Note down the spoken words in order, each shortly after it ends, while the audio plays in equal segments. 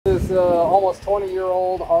almost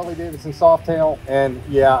 20-year-old Harley-Davidson Softail, and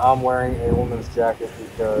yeah, I'm wearing a woman's jacket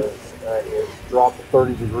because it dropped to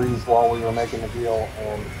 30 degrees while we were making the deal,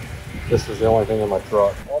 and this was the only thing in my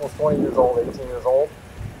truck. Almost 20 years old, 18 years old.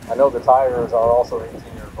 I know the tires are also 18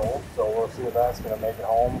 years old, so we'll see if that's going to make it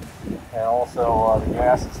home. And also the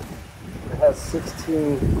gas, it has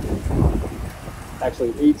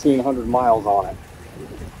 1,800 miles on it.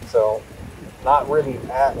 So not ridden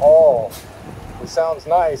at all. It sounds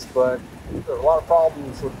nice, but there's a lot of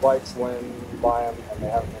problems with bikes when you buy them and they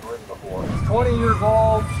haven't been ridden before. It's 20 years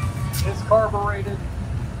old, it's carbureted,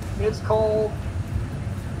 it's cold,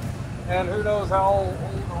 and who knows how old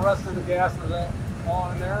the rest of the gas is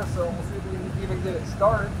on in there. So we'll see if we can even get it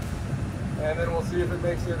started, and then we'll see if it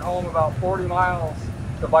makes it home about 40 miles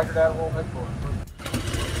to Biker Dad World Headquarters.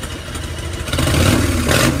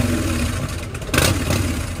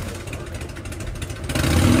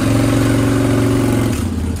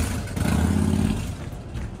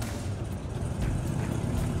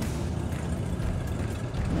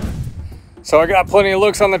 So I got plenty of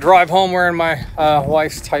looks on the drive home wearing my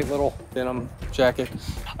wife's tight little denim jacket.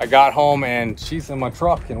 I got home and she's in my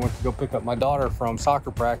truck and went to go pick up my daughter from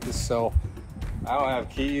soccer practice. So I don't have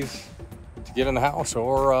keys to get in the house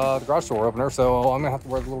or the garage door opener. So I'm gonna have to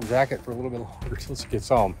wear the little jacket for a little bit longer until she gets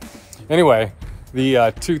home. Anyway,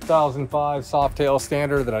 the 2005 Softail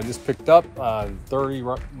Standard that I just picked up,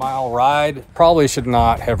 30-mile ride. Probably should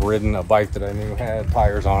not have ridden a bike that I knew had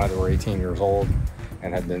tires on it that were 18 years old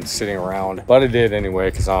and had been sitting around, but I did anyway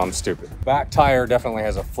because I'm stupid. Back tire definitely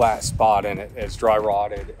has a flat spot in it. It's dry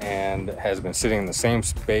rotted and has been sitting in the same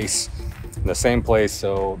space, in the same place.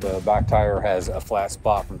 So the back tire has a flat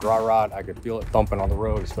spot from dry rot. I could feel it thumping on the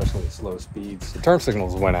road, especially at slow speeds. The turn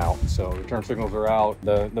signals went out, so the turn signals are out.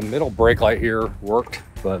 The middle brake light here worked,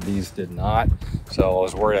 but these did not. So I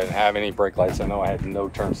was worried I didn't have any brake lights. I know I had no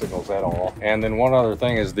turn signals at all. And then one other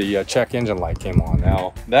thing is the check engine light came on.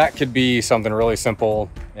 Now that could be something really simple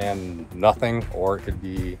and nothing, or it could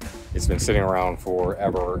be it's been sitting around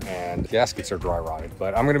forever and gaskets are dry rotted.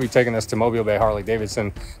 But I'm gonna be taking this to Mobile Bay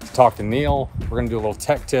Harley-Davidson to talk to Neil. We're gonna do a little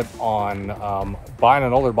tech tip on buying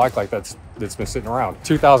an older bike like that's been sitting around.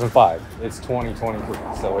 2005, it's 2023,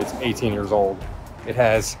 so it's 18 years old.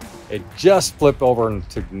 It just flipped over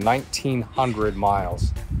into 1,900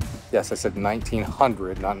 miles. Yes, I said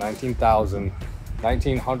 1,900, not 19,000,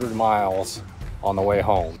 1,900 miles on the way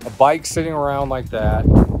home. A bike sitting around like that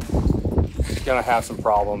is gonna have some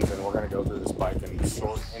problems, and we're gonna go through this bike and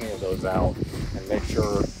sort any of those out and make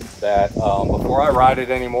sure that before I ride it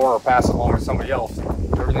anymore or pass it along to somebody else,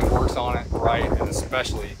 everything works on it right, and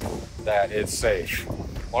especially that it's safe.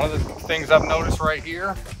 One of the things I've noticed right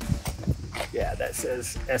here, yeah, that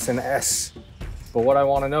says S&S. But what I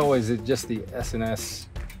want to know, is it just the S&S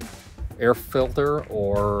air filter,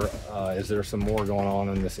 or is there some more going on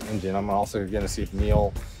in this engine? I'm also going to see if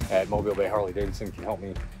Neil at Mobile Bay Harley-Davidson can help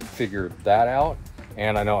me figure that out.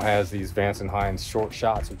 And I know it has these Vance & Hines short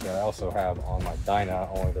shots, which I also have on my Dyna,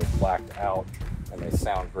 only they're blacked out and they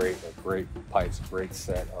sound great. They're great pipes, great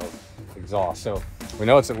set of exhaust. So we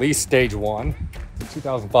know it's at least stage 1. It's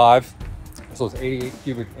 2005. So it's 88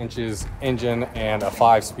 cubic inches engine and a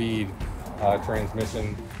 5-speed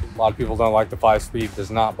transmission. A lot of people don't like the 5-speed.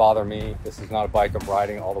 Does not bother me. This is not a bike I'm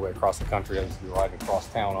riding all the way across the country. I just be riding across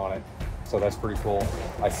town on it. So that's pretty cool.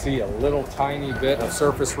 I see a little tiny bit of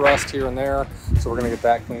surface rust here and there. So we're gonna get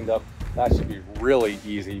that cleaned up. That should be really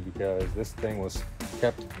easy because this thing was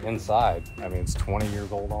kept inside. I mean, it's 20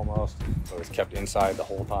 years old almost, so it's kept inside the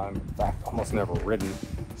whole time. In fact, almost never ridden.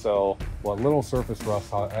 So what little surface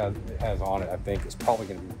rust it has on it, I think is probably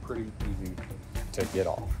gonna be pretty easy to get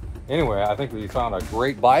off. Anyway, I think we found a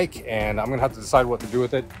great bike and I'm gonna have to decide what to do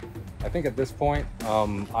with it. I think at this point,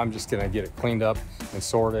 I'm just gonna get it cleaned up and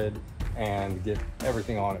sorted and get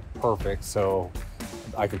everything on it perfect so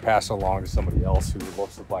I can pass it along to somebody else who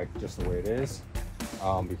looks the bike just the way it is,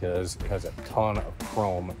 because it has a ton of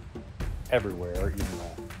chrome everywhere. Even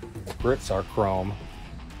the grips are chrome,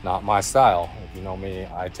 not my style. If you know me,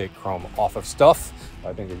 I take chrome off of stuff.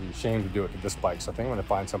 I think it'd be a shame to do it to this bike, so I think I'm gonna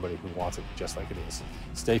find somebody who wants it just like it is.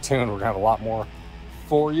 Stay tuned, we're gonna have a lot more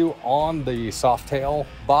for you on the Softail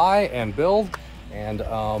buy and build, and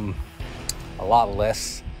a lot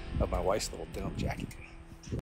less of my wife's little denim jacket.